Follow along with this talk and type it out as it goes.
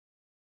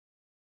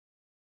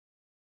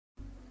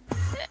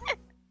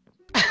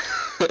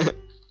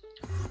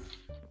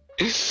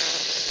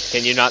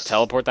Can you not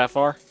teleport that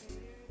far?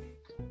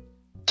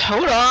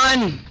 Hold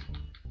on!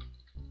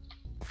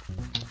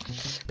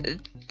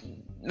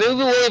 Move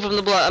away from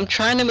the block. I'm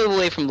trying to move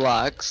away from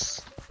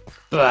blocks.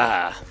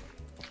 Bah.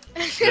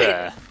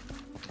 Bah.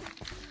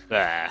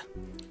 Bah.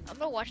 I'm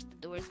gonna watch the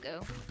doors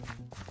go.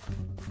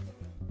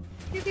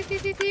 Pew, pew, pew,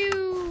 pew,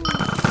 pew.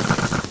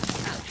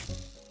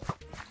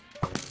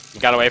 You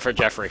gotta wait for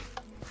Jeffrey.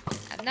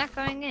 I'm not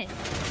going in.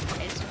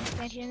 I just want to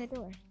stand here in the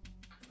door.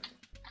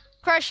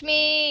 Crush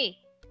me!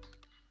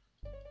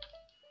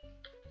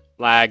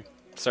 Lag.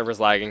 Server's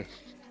lagging.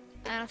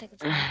 I don't think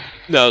it's.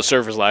 No,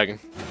 server's lagging.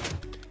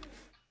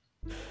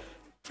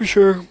 For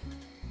sure.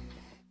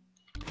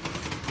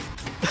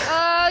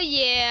 Oh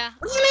yeah.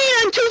 What do you mean?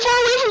 I'm too far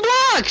away from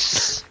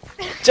blocks!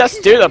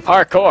 Just do the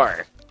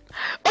parkour.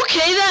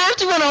 Okay, then I have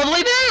to run all the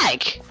way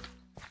back!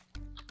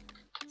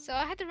 So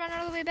I had to run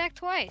all the way back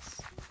twice.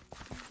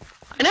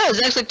 I know,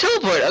 it's actually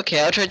teleport. Okay,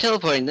 I'll try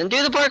teleporting. Then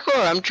do the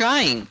parkour. I'm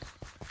trying.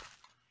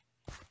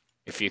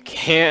 If you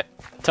can't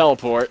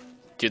teleport,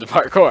 do the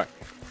parkour.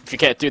 If you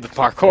can't do the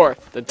parkour,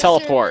 then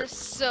teleport. This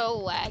server's so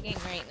lagging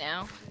right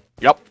now.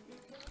 Yup.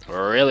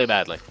 Really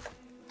badly.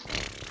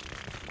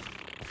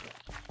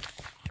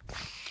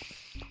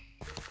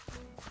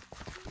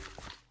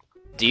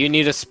 Do you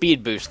need a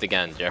speed boost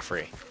again,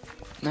 Jeffrey?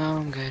 No,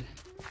 I'm good.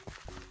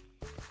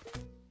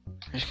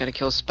 I just gotta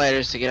kill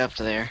spiders to get up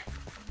to there.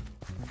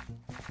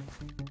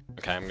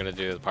 Okay, I'm gonna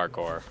do the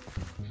parkour.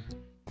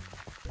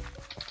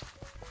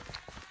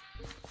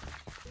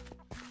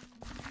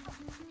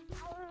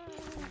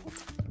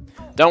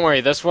 Don't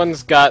worry, this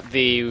one's got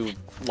the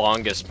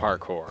longest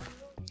parkour.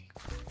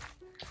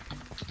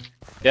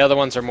 The other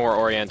ones are more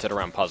oriented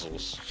around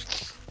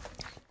puzzles.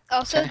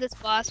 Also, Okay. this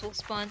boss will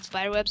spawn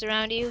spiderwebs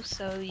around you,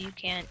 so you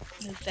can't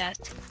move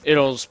fast.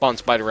 It'll spawn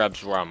spider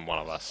webs around one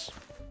of us.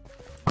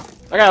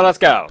 Okay, let's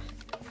go.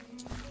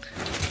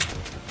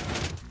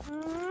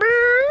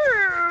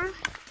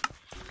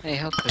 Hey,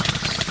 help us.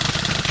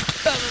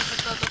 Oh,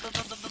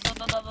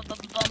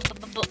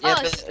 Yep,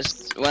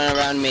 it's it went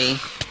around me.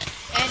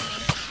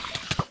 enemy.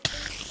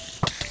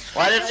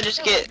 Why did I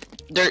just get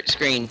dirt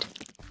screened?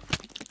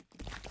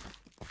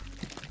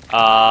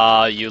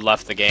 You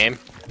left the game?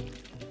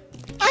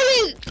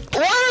 I mean,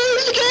 why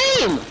is the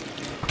game?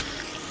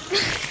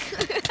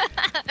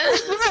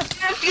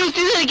 I have to go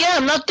do that again.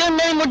 I'm not doing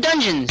any more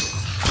dungeons.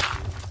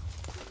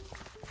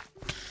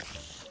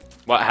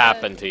 What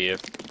happened to you?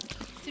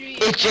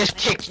 It just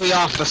kicked me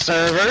off the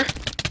server.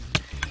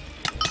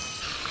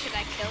 Should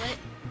I kill it?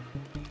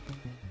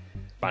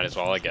 Might as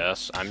well, I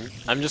guess.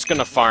 I'm just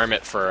gonna farm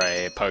it for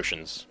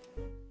potions.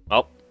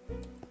 Oh.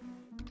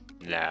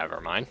 Never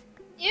mind.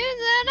 You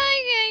said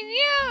I can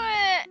kill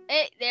it!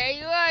 Hey, there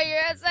you are,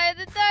 you're outside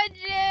the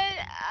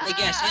dungeon! I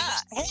guess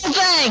it's the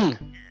whole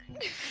thing.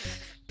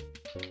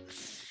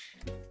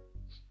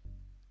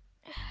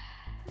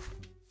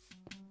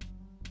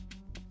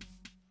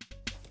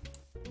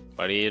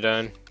 What are you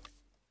doing?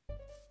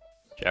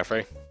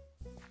 Jeffrey?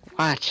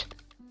 What?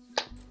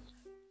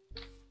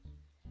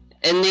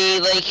 In the,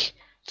 like,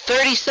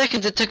 30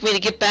 seconds it took me to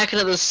get back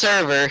into the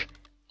server,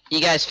 you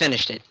guys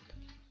finished it.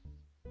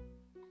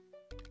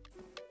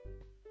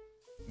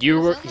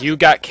 You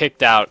got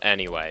kicked out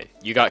anyway.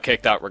 You got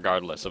kicked out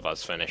regardless of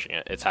us finishing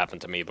it. It's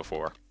happened to me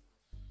before.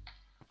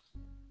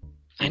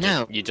 I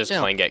know. You just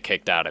still. plain get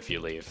kicked out if you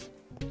leave.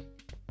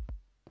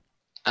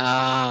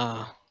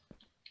 I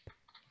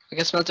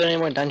guess I'm not doing any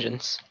more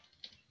dungeons.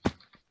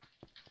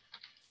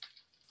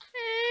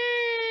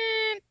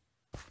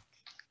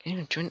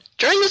 Okay, join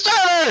the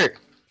server!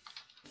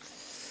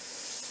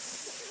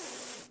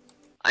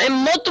 I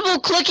am multiple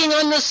clicking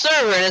on the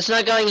server and it's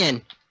not going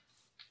in.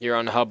 You're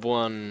on hub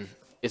 1.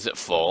 Is it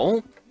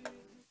full?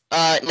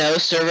 No,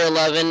 server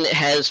 11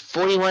 has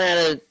 41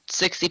 out of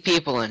 60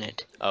 people in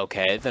it.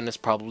 Okay, then it's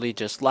probably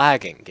just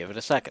lagging. Give it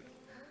a second.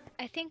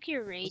 I think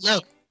you're raging. No.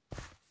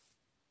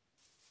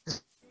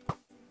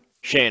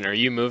 Shane, are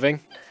you moving?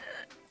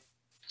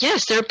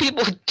 Yes, there are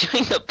people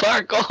doing the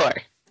parkour.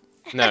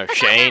 No,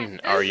 Shane,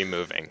 are you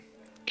moving?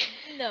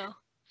 No.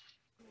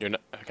 You're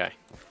not. Okay.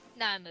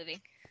 No, I'm moving.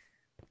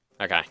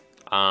 Okay.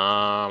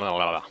 Blah, blah,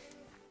 blah.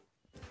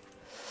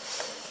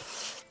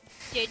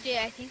 JJ,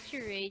 I think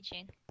you're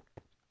raging.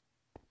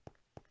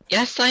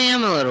 Yes, I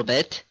am a little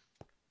bit.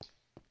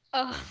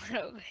 Oh,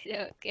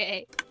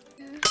 okay.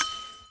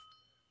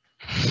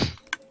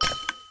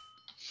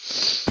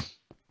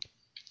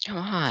 Come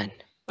on.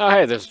 Oh,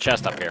 hey, there's a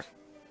chest up here.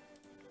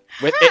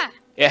 With Ha!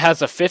 it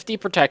has a 50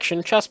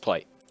 protection chest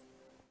plate,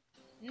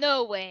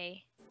 No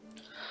way.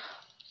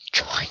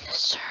 Join the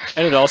server.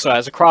 and it also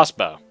has a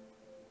crossbow,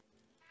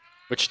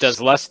 which does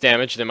less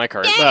damage than my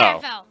current Dang, I bow.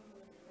 fell.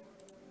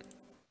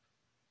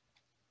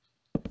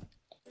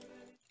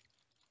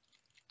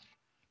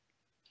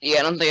 Yeah,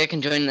 I don't think I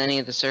can join any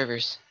of the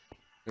servers.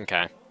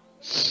 Okay.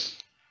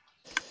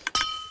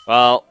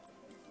 Well,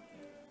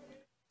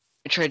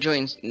 I tried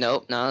joining.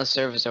 Nope, none of the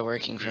servers are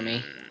working for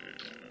me.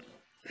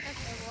 Okay,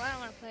 well, I don't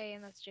want to play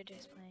unless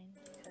JJ's playing,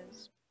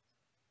 because,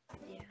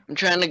 yeah. I'm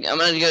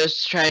gonna go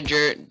try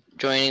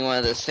joining one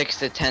of the 6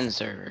 to 10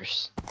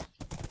 servers.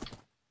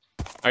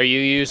 Are you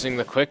using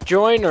the quick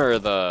join or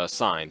the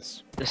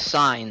signs? The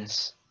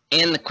signs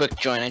and the quick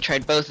join. I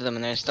tried both of them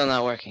and they're still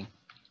not working.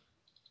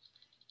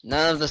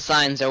 None of the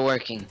signs are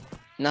working.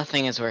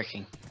 Nothing is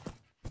working.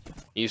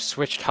 You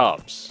switched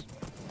hubs.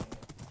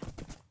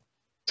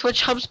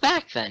 Switch hubs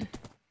back then.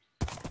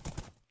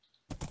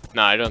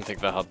 No, I don't think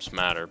the hubs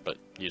matter, but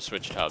you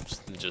switched hubs.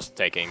 Just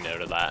taking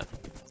note of that.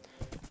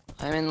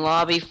 I'm in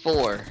lobby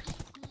 4.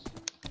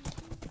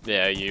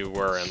 Yeah, you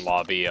were in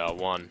lobby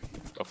 1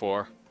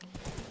 before.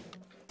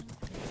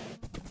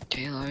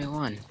 Okay, lobby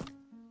 1.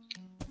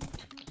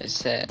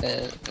 It's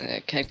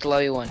connect to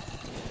lobby 1.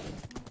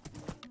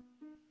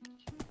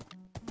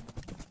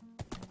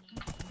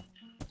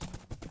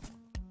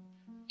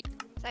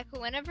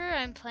 Psycho, whenever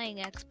I'm playing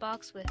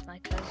Xbox with my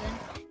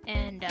cousin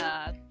and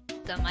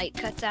the mic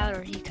cuts out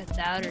or he cuts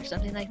out or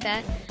something like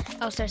that,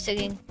 I'll start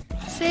singing,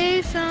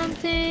 "Say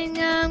something,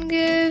 I'm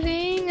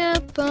giving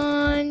up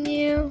on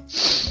you."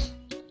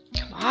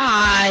 Come on!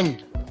 I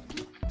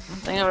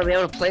don't think I'm gonna be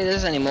able to play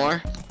this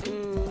anymore.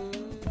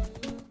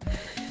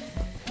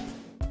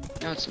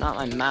 No, it's not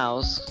my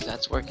mouse, 'cause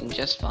that's working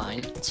just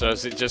fine. So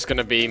is it just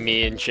gonna be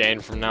me and Shane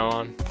from now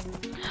on?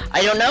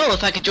 I don't know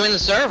if I could join the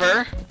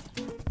server.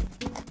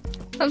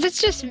 Well, if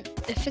it's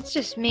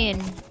just me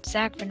and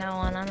Zach from now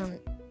on, I don't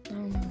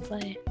wanna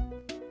play.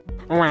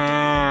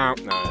 Wow.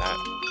 No,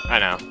 I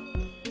know.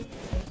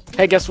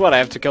 Hey, guess what? I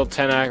have to kill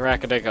 10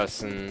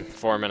 Ragequits in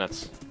 4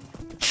 minutes.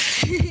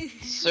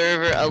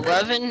 Server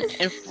 11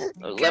 and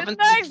 11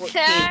 luck, through 14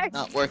 Zach.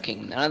 not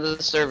working. None of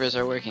the servers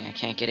are working. I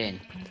can't get in.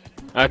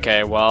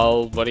 Okay,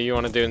 well, what do you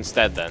want to do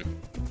instead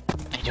then?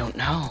 I don't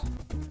know.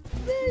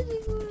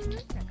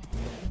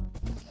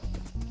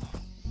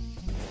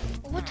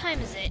 What time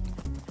is it?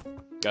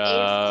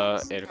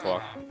 8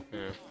 o'clock.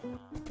 Yeah.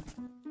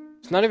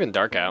 It's not even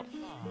dark out.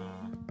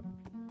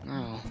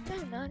 No.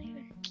 No, not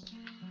even.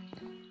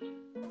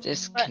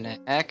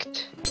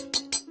 Disconnect.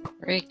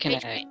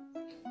 Reconnect. Wait.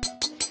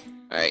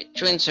 Alright,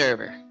 join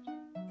server.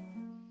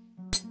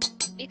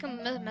 You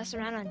can mess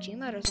around on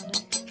Gmod or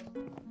something.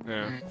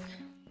 Yeah.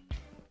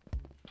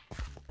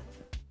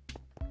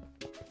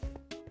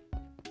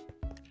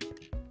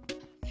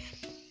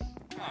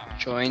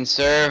 Join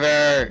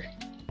server.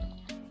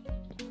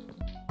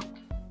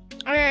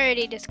 I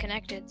already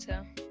disconnected,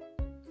 so.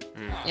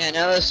 Yeah,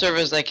 now the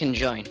servers I can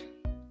join.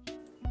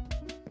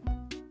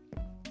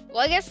 Well,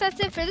 I guess that's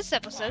it for this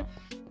episode.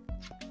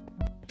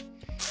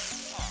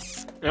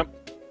 Yep.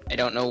 I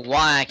don't know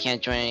why I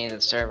can't join any of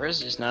the servers.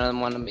 Just none of them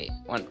want me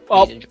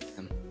Oh. to join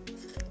them.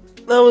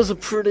 That was a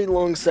pretty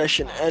long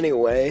session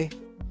anyway.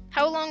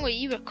 How long were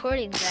you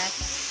recording, Zach?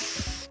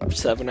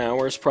 7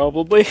 hours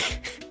probably.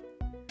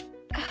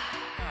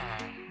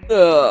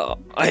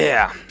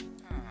 Yeah.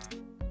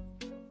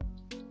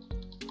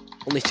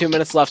 Only 2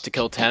 minutes left to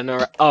kill 10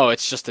 or... Oh,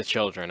 it's just the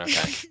children,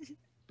 okay.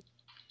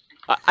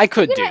 I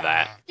could do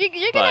that. You're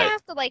but- gonna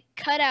have to, like,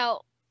 cut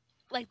out,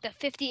 like, the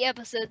 50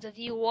 episodes of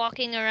you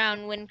walking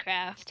around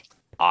Wynncraft.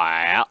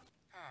 Yeah.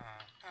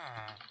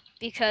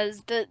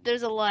 Because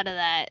there's a lot of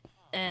that.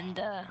 And,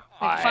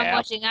 like, if I'm Yeah.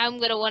 watching, I'm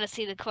gonna want to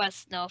see the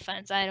quest, no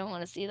offense. I don't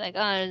want to see, like,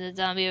 oh, there's a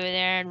zombie over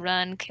there, and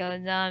run, kill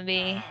a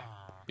zombie.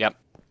 Yep.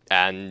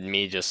 And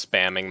me just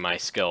spamming my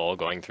skill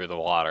going through the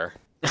water.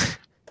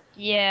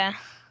 Yeah.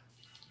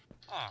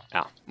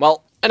 Yeah.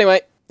 Well,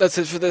 anyway, that's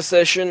it for this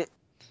session.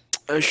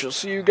 I shall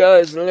see you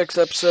guys in the next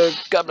episode.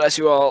 God bless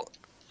you all.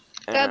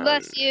 God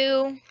bless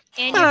you,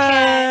 and your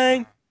cat,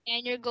 Bye.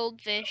 and your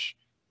goldfish,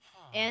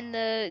 and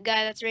the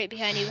guy that's right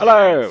behind you. with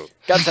Hello,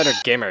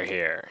 Godsetter Gamer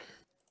here.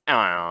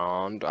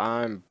 And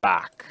I'm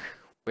back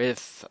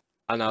with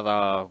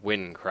another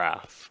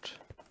Wynncraft.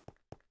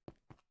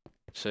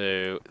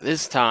 So,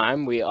 this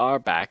time we are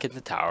back in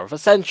the Tower of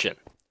Ascension.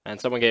 And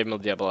someone gave me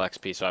the double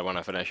XP, so I want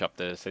to finish up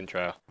this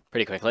intro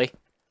pretty quickly.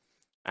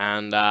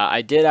 And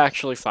I did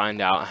actually find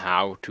out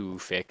how to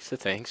fix the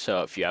thing,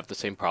 so if you have the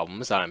same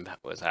problems I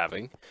was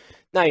having,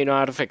 now you know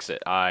how to fix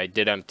it. I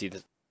did empty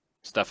the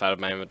stuff out of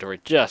my inventory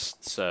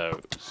just so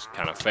it's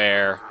kind of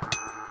fair.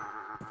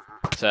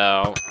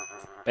 So,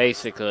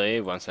 basically,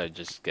 once I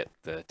just get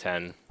the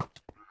 10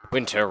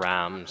 winter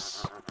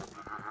rams,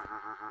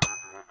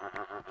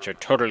 which are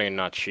totally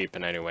not cheap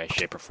in any way,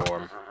 shape, or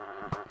form.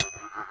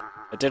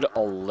 I did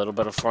a little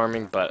bit of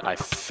farming, but I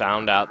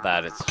found out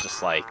that it's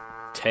just like,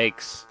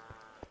 takes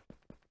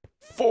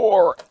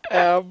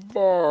forever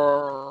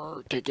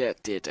to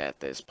get it at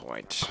this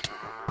point.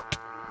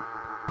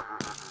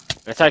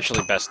 It's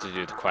actually best to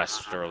do the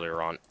quest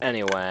earlier on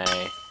anyway.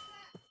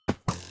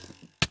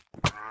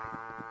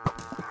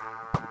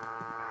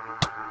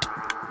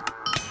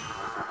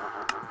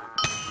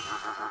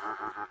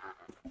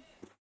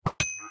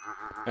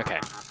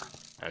 Okay.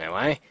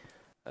 Anyway.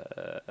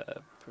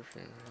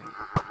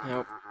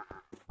 Nope.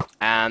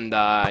 And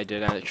I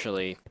did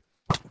actually,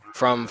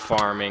 from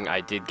farming,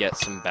 I did get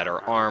some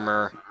better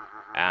armor,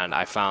 and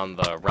I found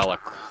the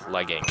relic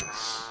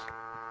leggings.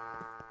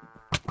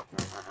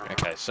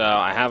 Okay, so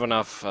I have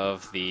enough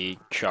of the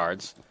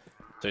shards,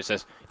 So he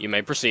says, you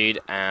may proceed,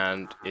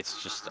 and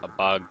it's just a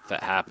bug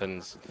that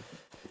happens.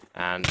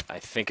 And I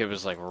think it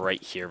was like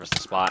right here was the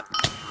spot.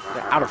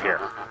 Get out of here.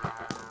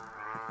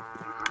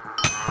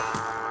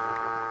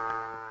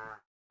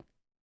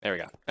 There we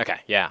go.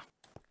 Okay, yeah.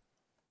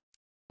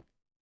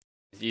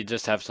 You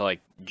just have to like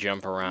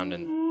jump around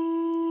in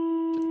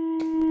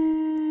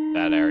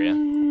that area.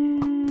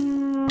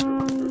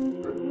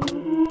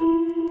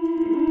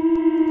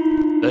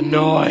 The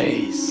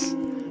noise!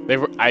 They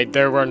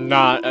were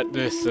not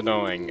this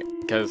annoying,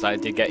 because I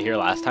did get here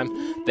last time.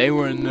 They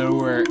were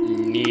nowhere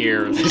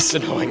near this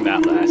annoying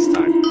that last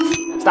time.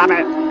 Stop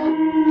it!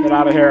 Get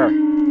out of here!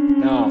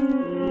 No.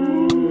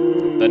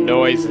 The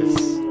noises.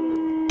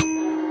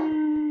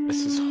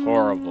 This is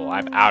horrible.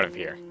 I'm out of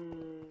here.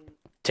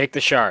 Take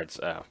the shards.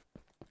 Oh.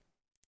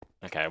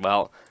 Okay,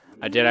 well,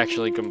 I did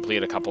actually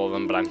complete a couple of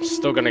them, but I'm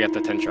still gonna get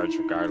the 10 shards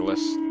regardless.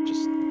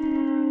 Just,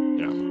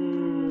 you know.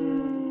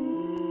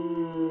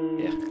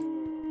 Yeah.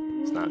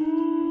 It's not.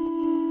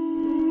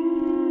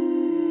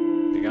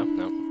 There you go.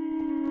 No.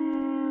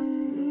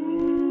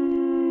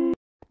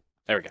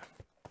 There we go.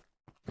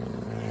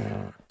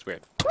 It's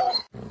weird.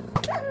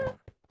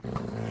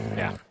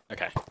 Yeah.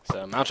 Okay.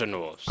 So mountain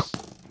wolves,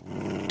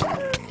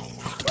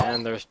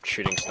 and they're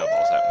shooting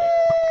snowballs at me.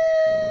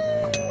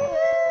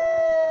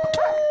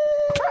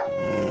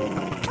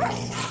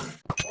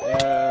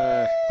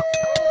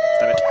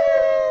 Stop it.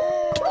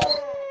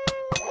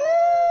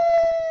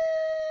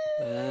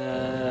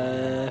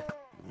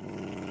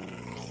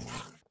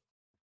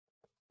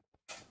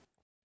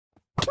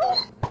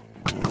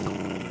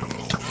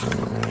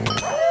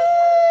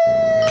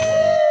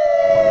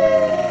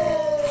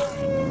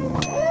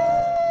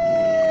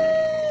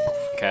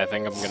 Okay, I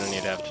think I'm gonna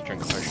need to have to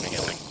drink a potion of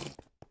healing.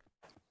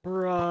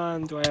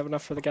 Run! Do I have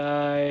enough for the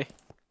guy?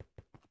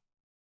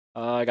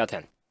 I got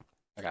 10.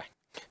 Okay.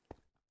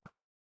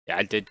 Yeah,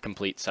 I did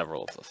complete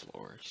several of the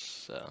floors,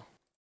 so...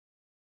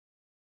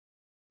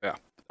 Yeah.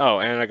 Oh,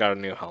 and I got a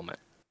new helmet.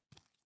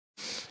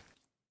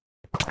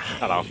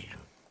 Hello.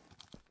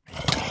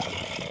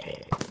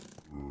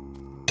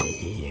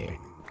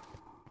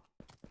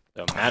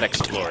 So, Matt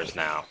explores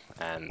now,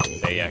 and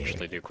they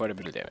actually do quite a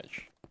bit of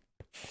damage.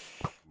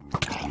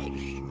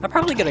 I'm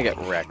probably gonna get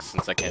wrecked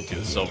since I can't do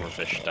the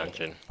Silverfish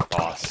dungeon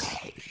boss.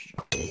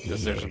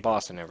 Because there's a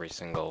boss in every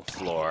single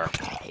floor.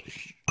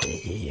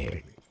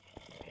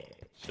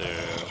 So,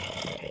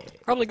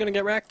 probably gonna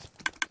get wrecked.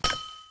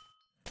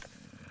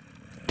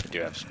 I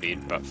do have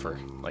speed, but for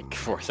like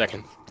 4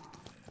 seconds.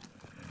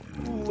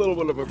 A little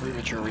bit of a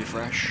premature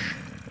refresh.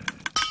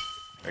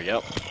 There you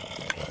go.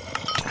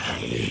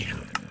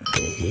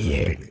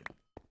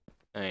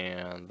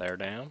 And they're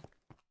down.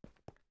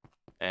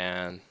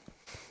 And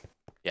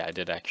yeah, I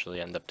did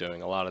actually end up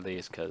doing a lot of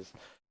these because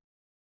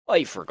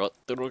I forgot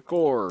to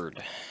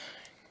record.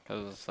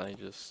 Because I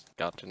just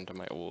got into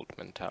my old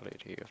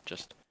mentality of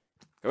just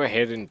go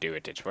ahead and do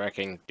it. It's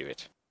working. Do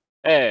it.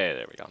 Hey,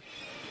 there we go.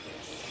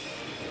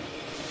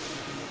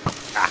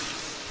 Ah.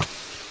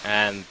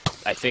 And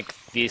I think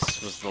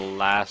this was the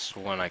last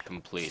one I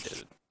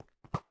completed.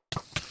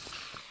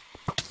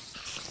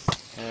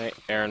 Okay,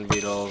 Aaron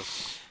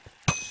Beetles.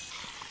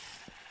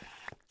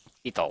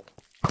 Beetle.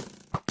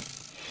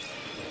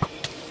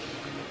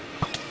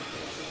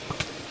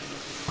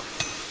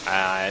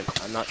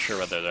 I'm not sure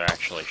whether they're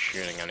actually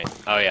shooting any.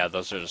 Oh yeah,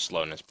 those are the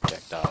slowness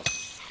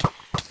projectiles.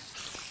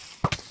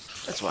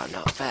 That's why I'm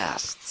not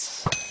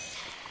fast.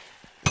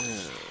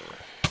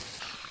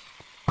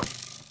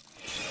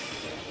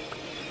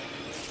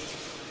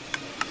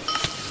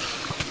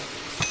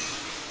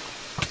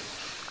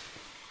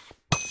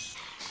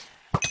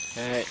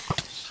 Okay,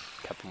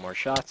 a couple more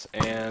shots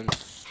and.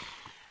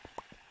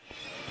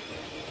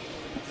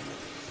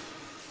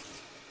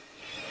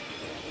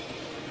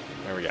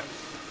 There we go.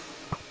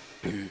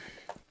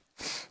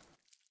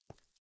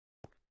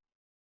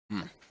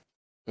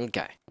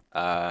 Okay.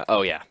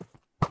 Oh yeah.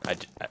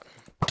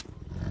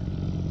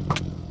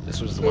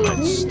 This was the one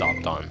I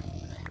stopped on.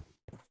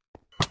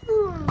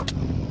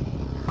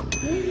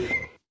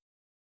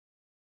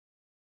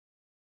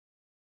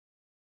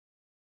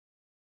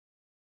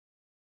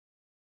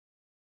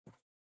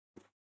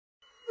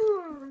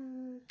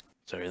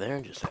 Sorry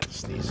there, just had to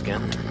sneeze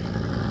again.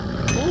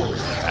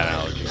 Had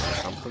allergies or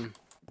something.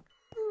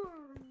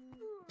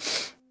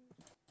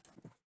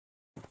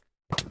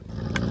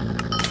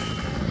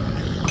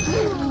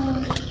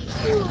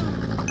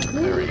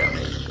 There we go.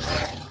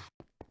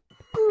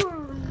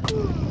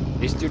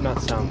 These do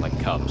not sound like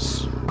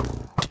cubs.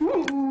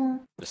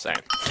 Just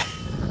saying.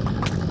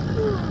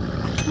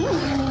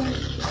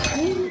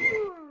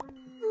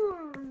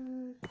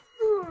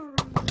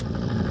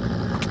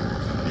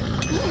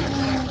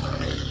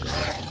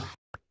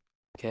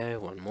 Okay,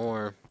 one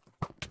more.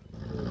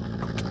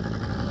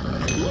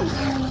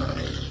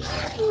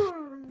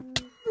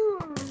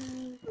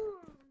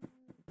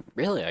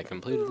 Really, I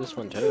completed this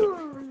one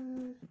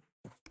too.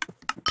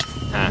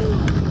 Ah.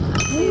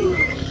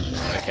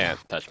 They can't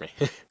touch me.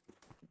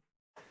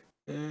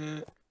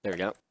 There we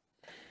go.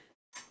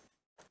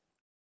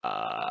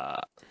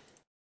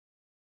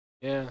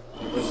 Yeah,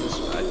 is this?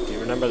 I do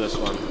remember this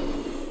one.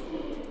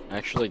 I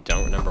actually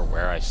don't remember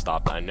where I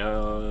stopped. I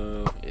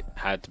know it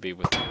had to be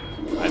with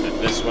either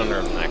this one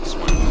or the next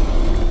one.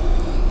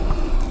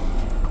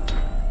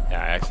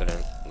 Yeah, I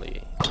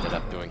accidentally ended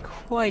up doing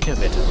quite a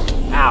bit of...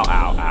 Ow,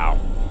 ow, ow.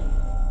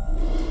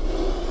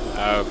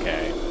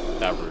 Okay,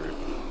 that rude.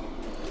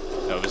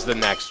 No, it was the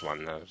next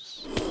one. That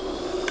was...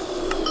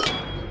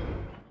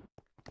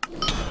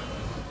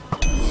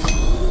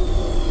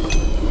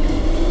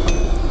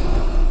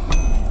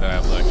 I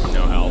have, like,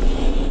 no health.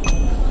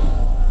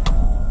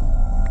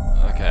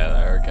 Okay,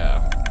 there we go.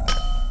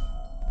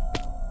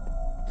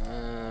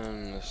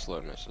 And the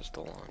slowness is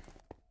still on.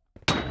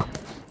 Do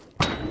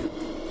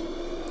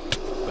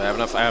I have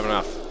enough? I have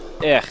enough.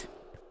 Ugh.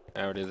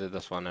 I already did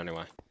this one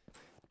anyway.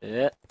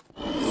 Yeah.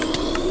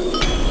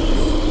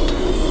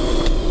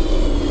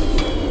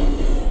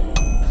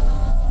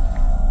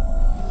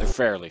 They're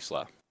fairly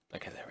slow.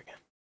 Okay, there we go.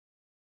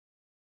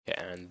 Okay,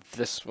 and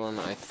this one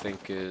I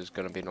think is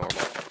gonna be normal.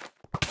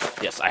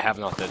 Yes, I have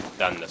not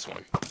done this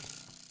one.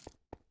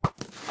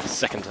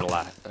 Second to the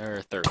last,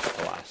 or third to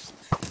the last.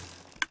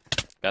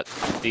 Got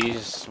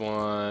these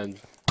one,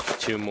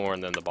 2 more,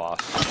 and then the boss.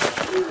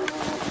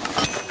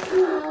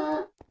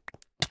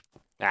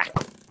 Ah.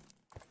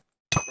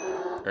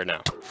 Or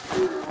no.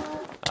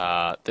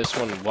 This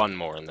one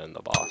more, and then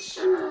the boss.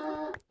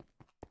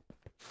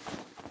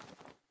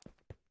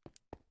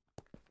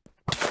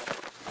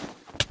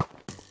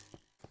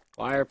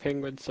 Why are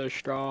penguins so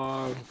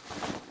strong?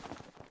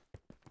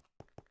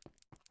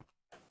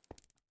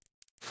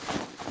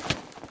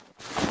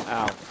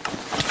 Ow.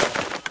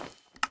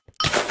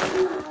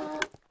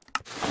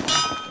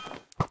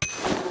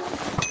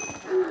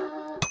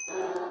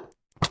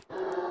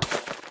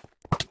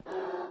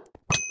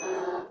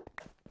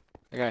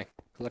 Okay,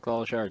 collect all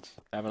the shards.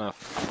 I have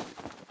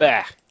enough.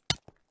 Bah!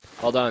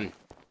 All done.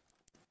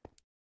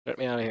 Get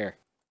me out of here.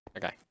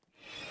 Okay.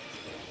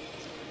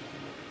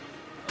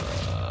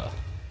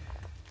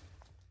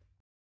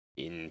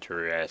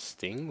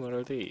 Interesting. What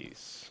are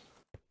these?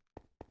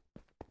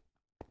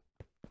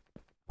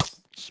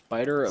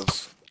 Spider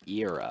of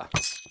Era.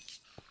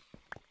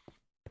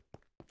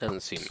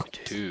 Doesn't seem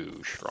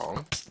too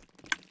strong.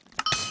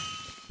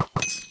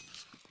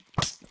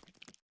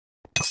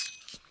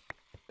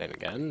 Then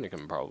again, you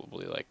can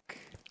probably, like,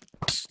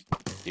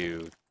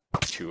 do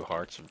 2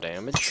 hearts of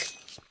damage.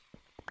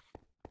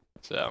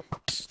 So.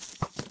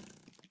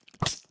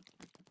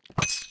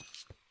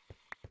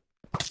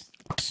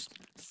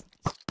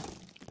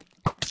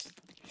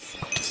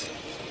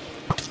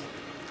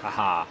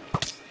 Haha.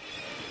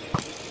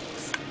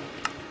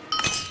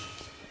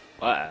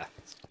 What?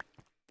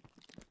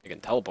 You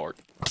can teleport.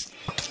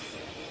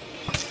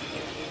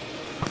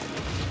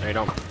 No, you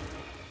don't.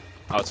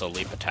 Oh, it's a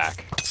leap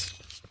attack.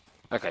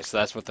 Okay, so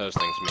that's what those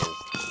things mean.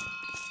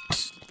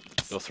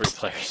 Still 3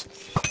 players.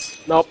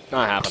 Nope,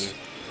 not happening.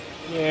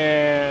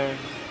 Yeah.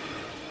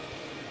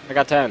 I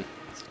got 10.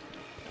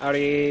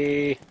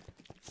 Howdy.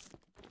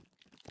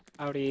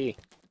 Howdy.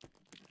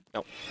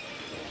 Nope.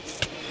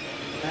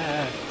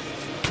 Ah.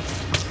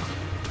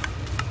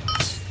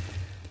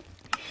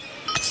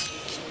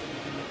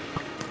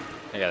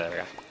 Okay, there we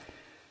go.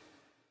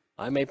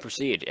 I may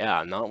proceed.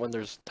 Yeah, not when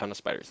there's a ton of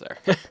spiders there.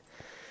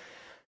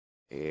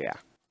 Yeah.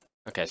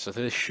 Okay, so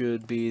this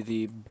should be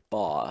the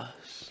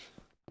boss.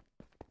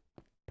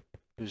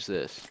 Who's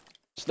this?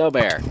 Snow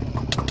Bear.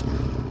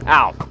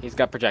 Ow! He's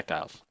got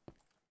projectiles.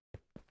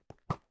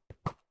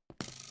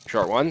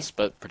 Short ones,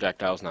 but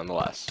projectiles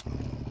nonetheless.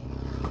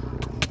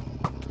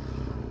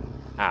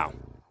 Ow.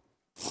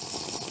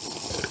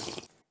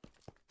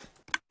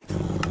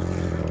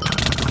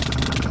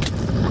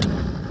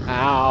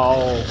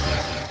 Ow!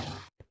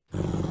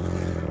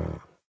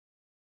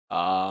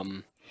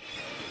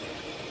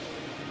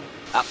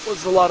 That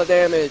was a lot of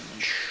damage.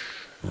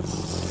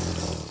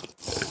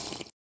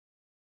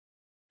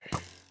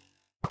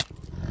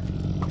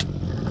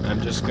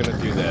 I'm just gonna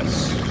do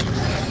this.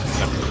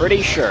 I'm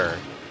pretty sure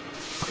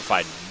if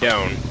I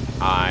don't,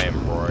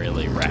 I'm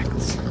royally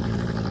wrecked.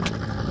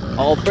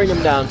 I'll bring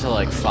him down to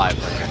like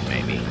 500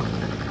 maybe.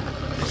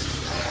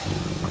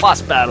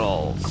 Boss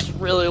battles,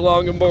 really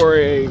long and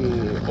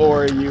boring,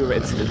 or you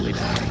instantly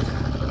die.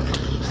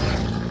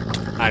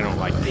 I don't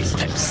like these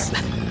types.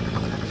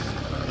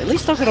 At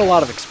least I'll get a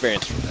lot of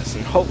experience from this,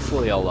 and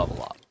hopefully I'll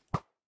level up.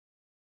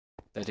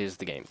 That is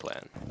the game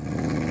plan.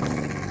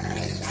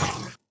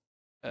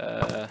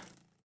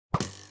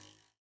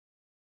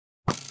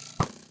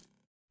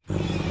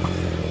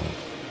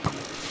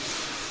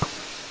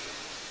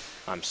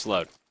 I'm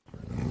slowed.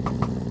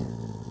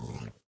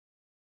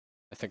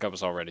 I think I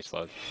was already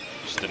slowed.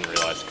 Just didn't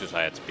realize because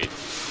I had speed.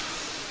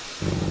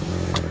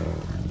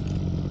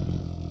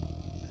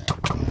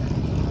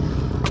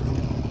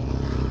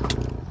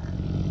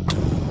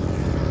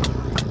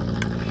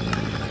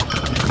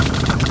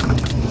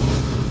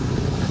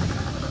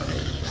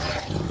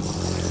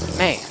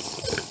 Man,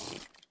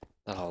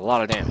 that's a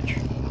lot of damage.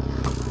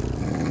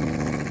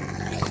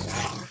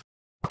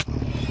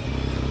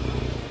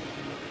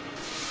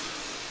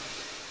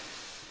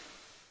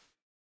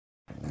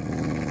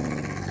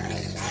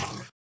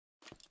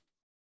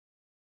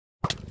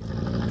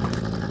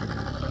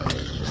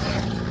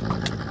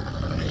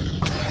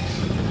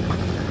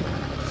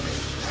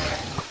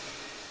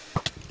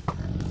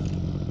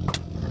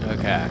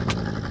 Okay.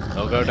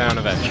 They'll go down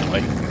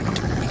eventually.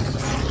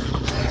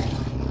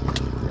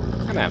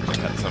 I'm gonna have to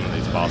cut some of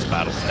these boss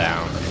battles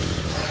down.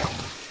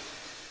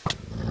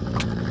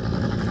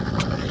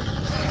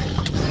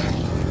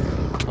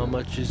 How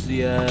much is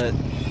he at?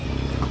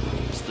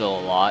 Still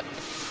a lot.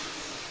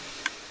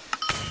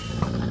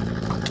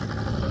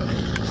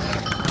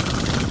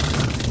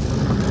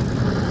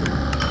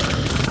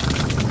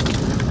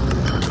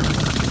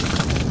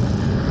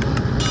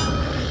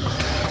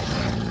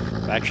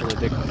 Actually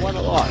did quite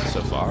a lot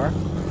so far.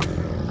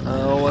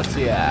 What's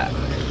he at?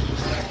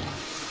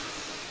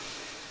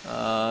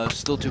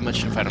 Still too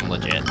much to fight him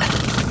legit.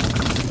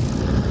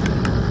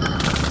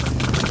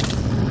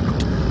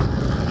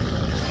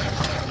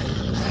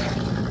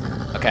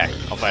 Okay,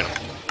 I'll fight him.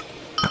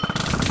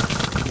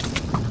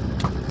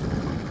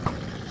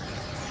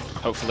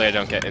 Hopefully I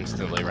don't get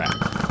instantly wrecked.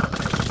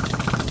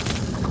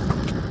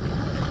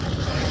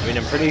 I mean,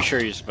 I'm pretty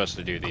sure you're supposed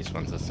to do these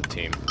ones as a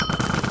team.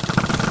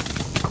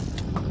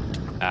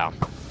 Ow.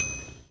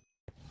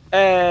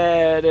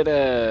 Did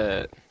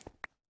it!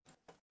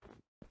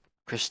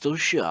 Crystal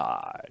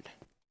shard.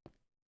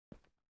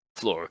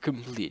 Floor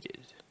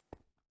completed.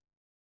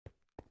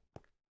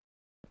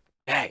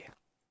 Hey!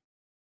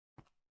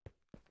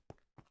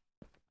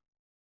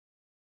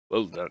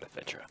 Well done,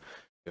 adventurer.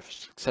 You have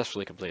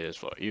successfully completed this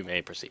floor. You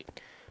may proceed.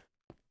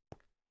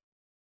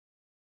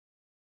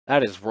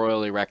 That is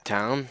royally wrecked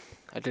town.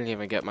 I didn't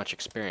even get much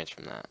experience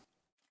from that.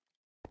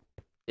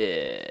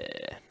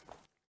 Yeah.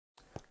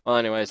 Well,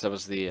 anyways, that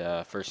was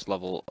the first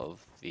level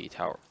of the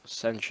Tower of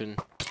Ascension.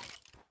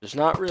 There's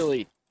not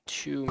really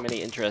too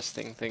many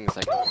interesting things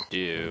I can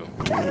do,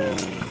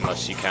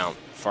 unless you count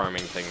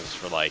farming things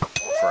for, like,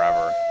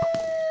 forever.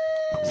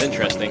 It's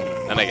interesting,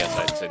 and I guess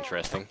that's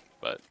interesting,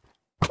 but...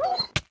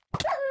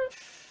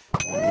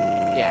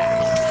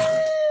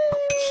 yeah.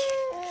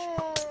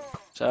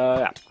 So,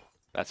 yeah.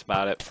 That's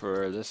about it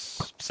for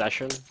this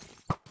session. So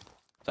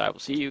I will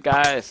see you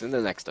guys in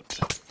the next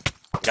episode.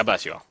 God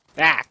bless you all.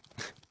 Ah!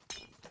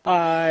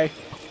 Bye.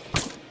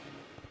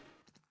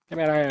 Come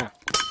here.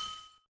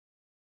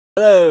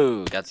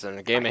 Hello,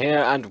 Godson Gamer here,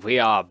 and we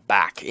are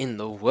back in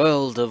the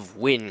world of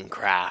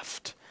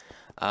Wynncraft.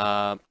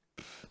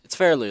 It's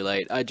fairly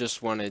late. I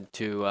just wanted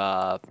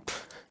to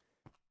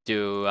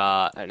do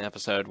an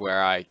episode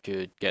where I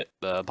could get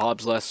the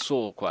Bob's Last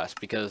Soul quest,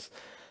 because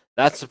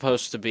that's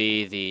supposed to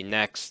be the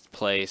next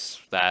place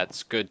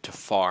that's good to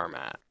farm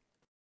at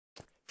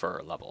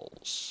for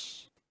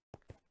levels.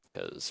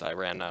 Because I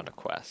ran out of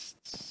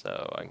quests,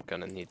 so I'm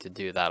gonna need to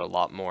do that a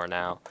lot more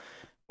now.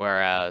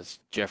 Whereas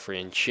Jeffrey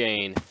and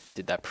Shane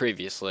did that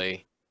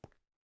previously,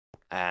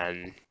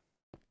 and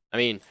I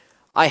mean,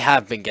 I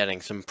have been getting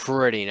some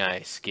pretty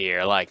nice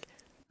gear, like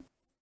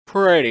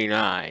pretty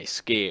nice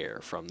gear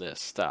from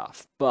this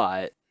stuff,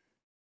 but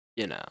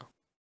you know.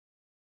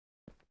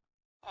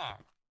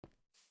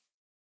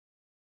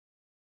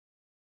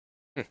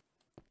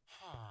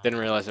 Didn't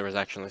realize there was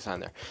actually a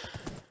sign there.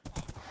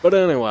 But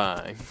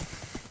anyway.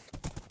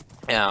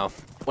 Yeah,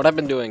 what I've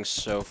been doing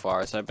so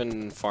far is I've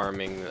been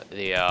farming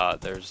the,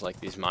 there's like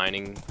these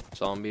mining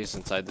zombies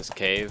inside this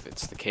cave.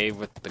 It's the cave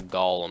with the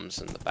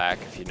golems in the back,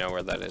 if you know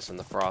where that is in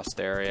the frost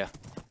area.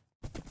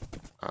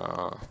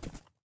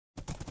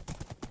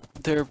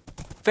 They're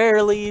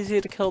fairly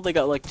easy to kill. They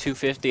got like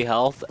 250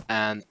 health,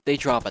 and they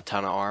drop a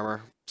ton of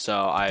armor.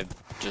 So I've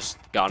just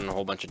gotten a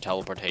whole bunch of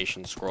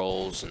teleportation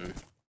scrolls, and...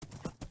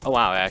 oh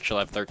wow, I actually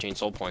have 13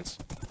 soul points.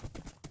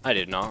 I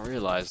did not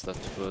realize that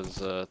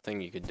was a thing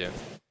you could do.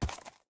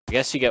 I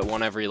guess you get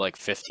one every, like,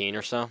 15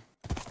 or so.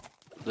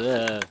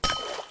 Ugh.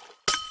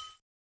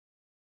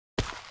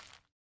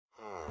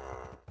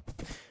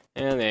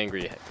 And the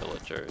angry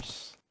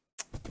villagers.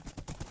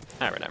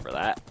 I remember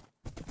that.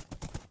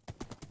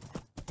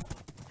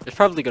 There's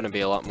probably going to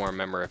be a lot more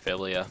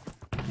memorabilia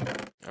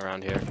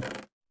around here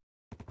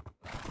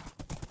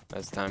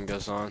as time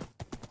goes on.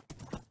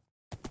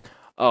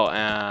 Oh,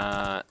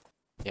 yeah,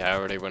 I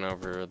already went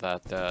over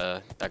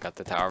that, I got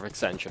the Tower of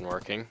Ascension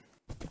working.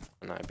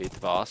 And I beat the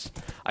boss.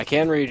 I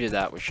can redo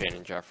that with Shane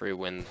and Jeffrey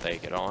when they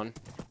get on.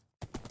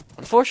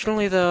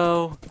 Unfortunately,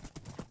 though,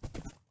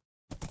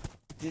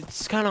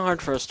 it's kind of hard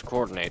for us to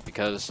coordinate,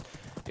 because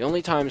the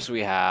only times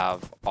we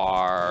have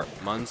are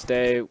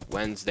Monday,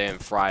 Wednesday,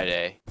 and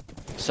Friday.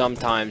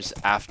 Sometimes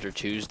after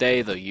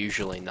Tuesday, though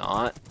usually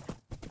not.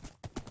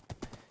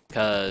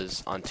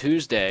 Because on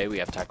Tuesday, we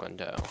have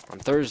Taekwondo. On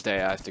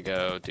Thursday, I have to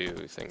go do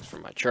things for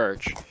my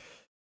church.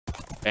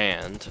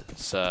 And,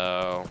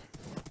 so...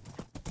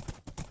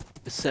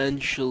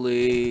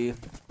 essentially,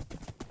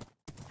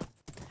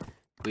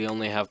 we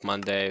only have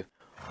Monday,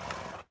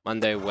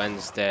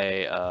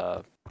 Wednesday,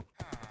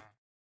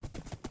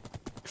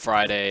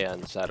 Friday,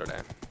 and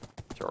Saturday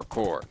to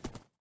record.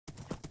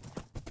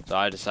 So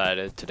I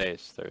decided,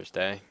 today's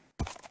Thursday,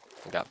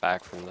 I got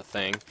back from the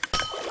thing,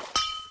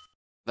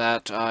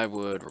 that I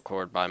would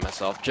record by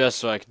myself, just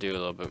so I could do a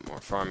little bit more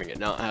farming and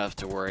not have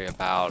to worry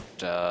about,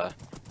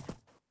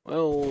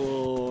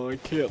 well, I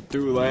can't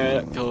do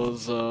that,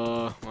 because,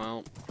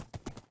 well...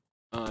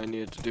 I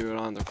need to do it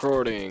on the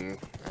recording,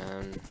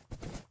 and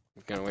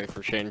gonna wait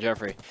for Shane and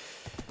Jeffrey.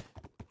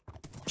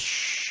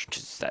 Shh,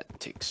 cause that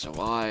takes a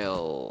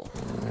while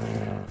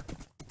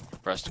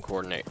for us to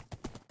coordinate.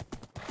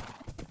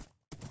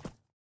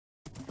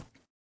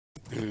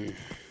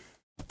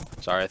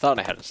 Sorry, I thought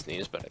I had a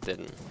sneeze, but I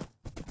didn't.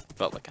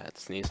 Felt like I had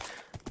to sneeze.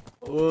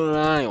 Well,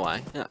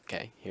 anyway,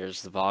 okay,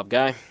 here's the Bob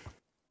guy.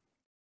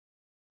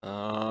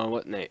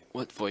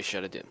 What voice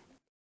should I do?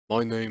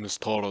 My name is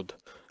Torod,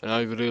 and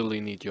I really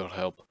need your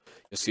help.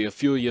 You see, a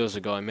few years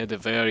ago, I met a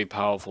very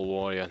powerful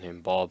warrior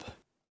named Bob.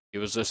 He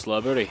was a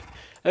celebrity.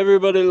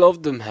 Everybody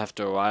loved him.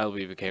 After a while,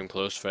 we became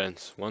close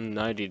friends. One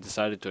night, he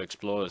decided to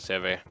explore this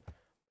area.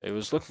 He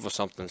was looking for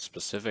something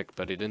specific,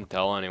 but he didn't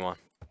tell anyone.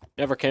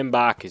 Never came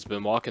back. He's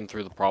been walking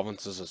through the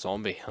province as a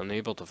zombie,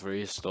 unable to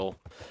free his soul.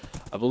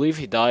 I believe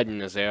he died in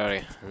this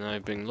area, and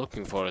I've been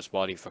looking for his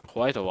body for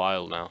quite a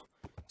while now.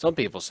 Some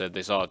people said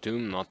they saw a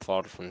tomb not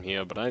far from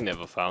here, but I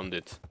never found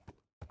it.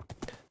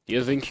 Do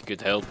you think you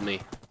could help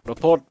me?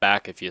 Report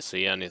back if you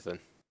see anything.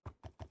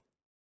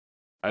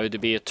 I would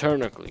be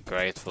eternally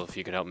grateful if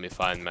you could help me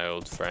find my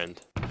old friend.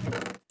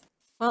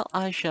 Well,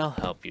 I shall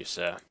help you,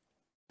 sir.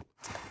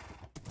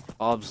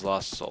 Bob's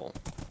lost soul.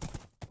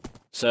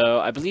 So,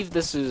 I believe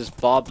this is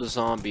Bob the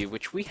Zombie,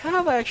 which we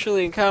have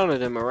actually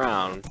encountered him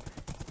around.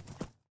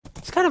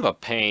 It's kind of a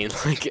pain,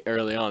 like,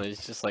 early on.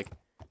 It's just like,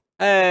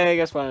 hey,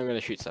 guess what? I'm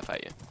gonna shoot stuff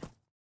at you.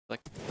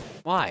 Like,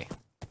 why?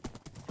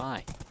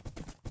 Why?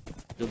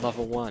 You're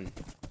level 1.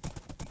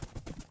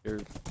 You're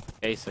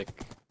basic.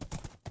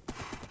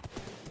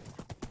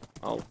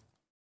 Oh.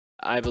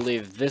 I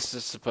believe this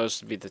is supposed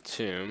to be the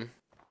tomb.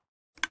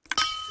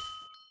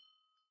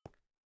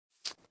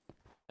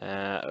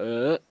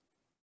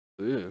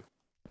 Ooh.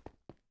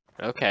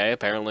 Okay,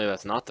 apparently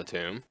that's not the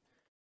tomb.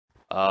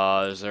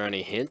 Is there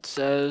any hints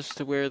as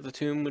to where the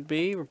tomb would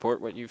be?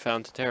 Report what you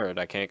found to Tarot.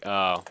 I can't.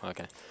 Oh,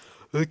 okay.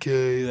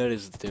 Okay, that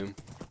is the tomb.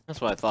 That's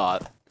what I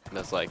thought.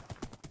 That's like,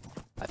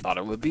 I thought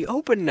it would be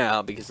open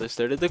now because I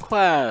started the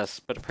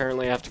quest, but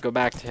apparently I have to go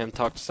back to him,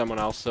 talk to someone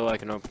else so I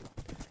can open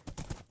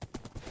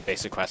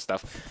basic quest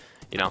stuff.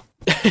 You know,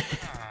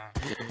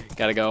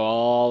 gotta go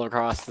all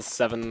across the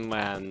 7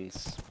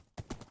 lands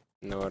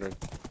in order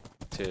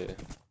to.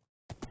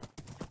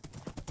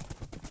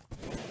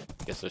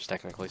 I guess there's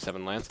technically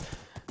 7 lands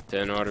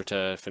in order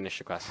to finish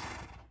the quest.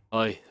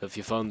 Hi, have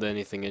you found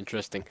anything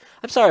interesting?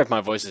 I'm sorry if my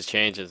voice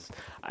changes.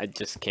 I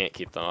just can't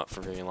keep them up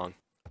for very long.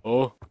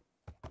 Oh.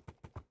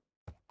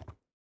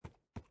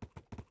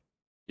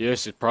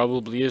 Yes, it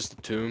probably is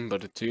the tomb,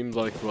 but it seems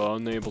like we're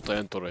unable to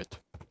enter it.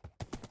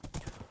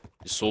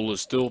 His soul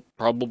is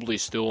probably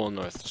still on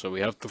Earth, so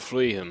we have to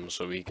free him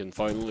so he can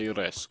finally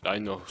rest. I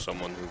know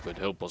someone who could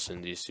help us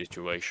in this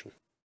situation.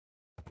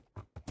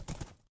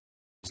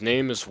 His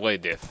name is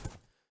Waydif.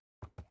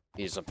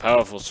 He's a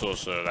powerful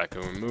sorcerer that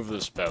can remove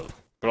the spell,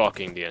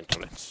 blocking the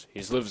entrance.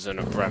 He lives in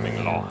a Bremming,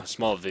 a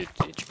small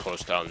village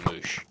close to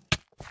Moosh.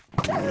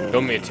 Go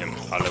meet him.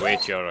 I'll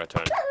await your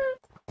return.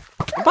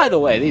 And by the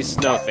way, these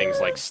snow things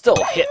like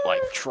still hit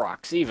like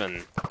trucks,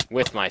 even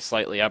with my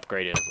slightly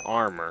upgraded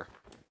armor.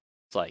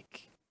 It's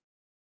like,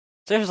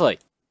 seriously,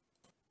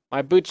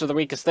 my boots are the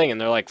weakest thing,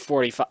 and they're like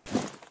 45.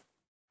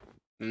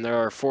 And there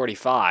are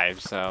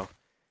 45, so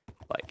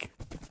like,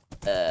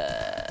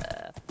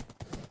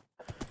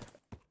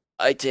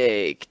 I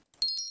take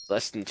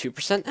less than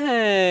 2%.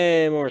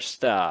 Hey, more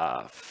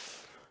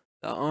stuff.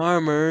 The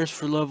armor's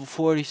for level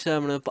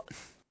 47.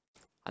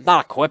 I'm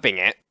not equipping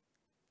it.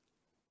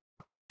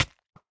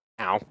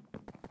 Ow.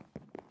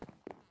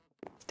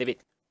 Stupid.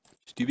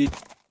 Stupid.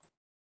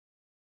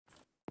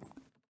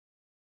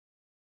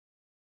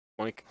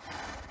 Oink.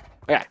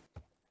 Okay.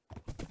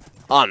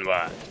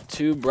 Onward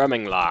to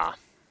Bremminglaw.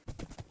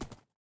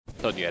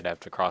 Told you I'd have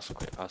to cross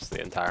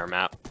the entire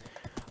map.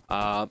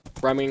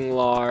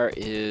 Bremminglaw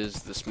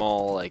is the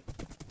small, like,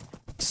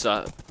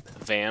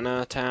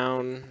 savannah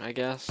town, I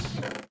guess.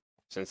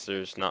 Since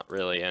there's not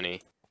really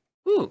any.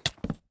 Ooh.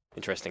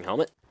 Interesting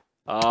helmet.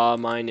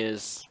 Mine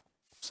is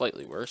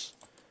slightly worse.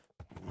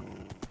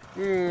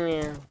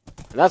 And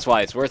that's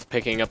why it's worth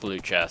picking up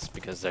loot chests,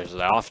 because there's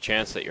an off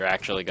chance that you're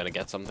actually going to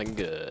get something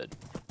good.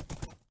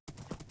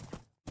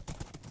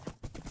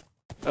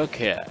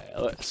 Okay,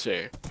 let's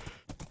see.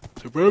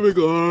 So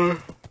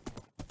Bremminglaw.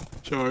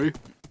 Sorry.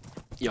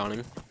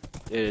 Yawning.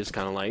 It is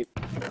kind of late.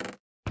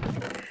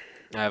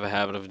 I have a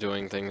habit of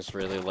doing things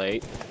really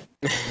late.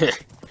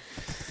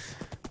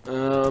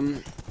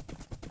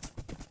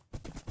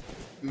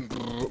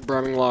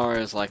 Bremminglaw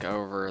is like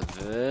over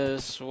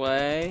this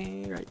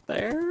way, right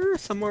there,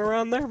 somewhere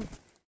around there.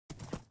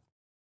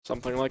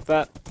 Something like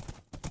that.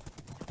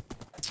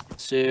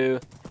 So,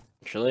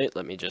 actually,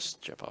 let me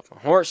just jump off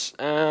my horse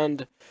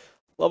and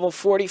level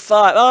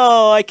 45.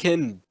 Oh, I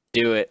can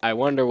do it. I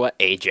wonder what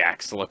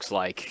Ajax looks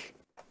like.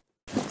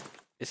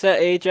 Is that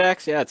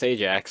Ajax? Yeah, it's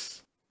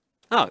Ajax.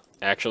 Oh, it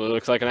actually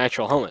looks like an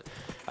actual helmet.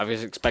 I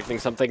was expecting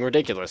something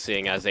ridiculous,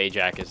 seeing as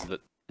Ajax is the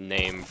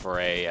name for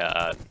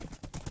a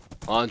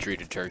laundry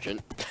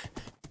detergent.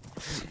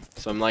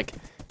 So I'm like,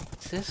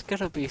 is this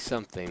gonna be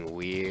something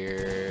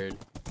weird?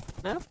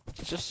 Nope,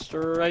 it's just a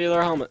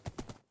regular helmet.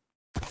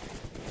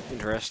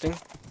 Interesting.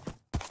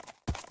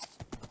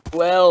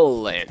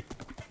 Well then.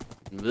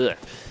 Blech.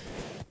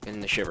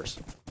 Getting the shivers.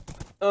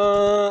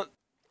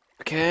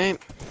 Okay.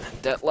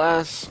 That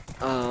last,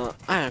 I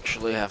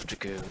actually have to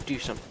go do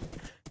something.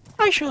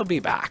 I shall be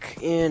back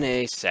in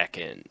a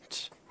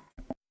second.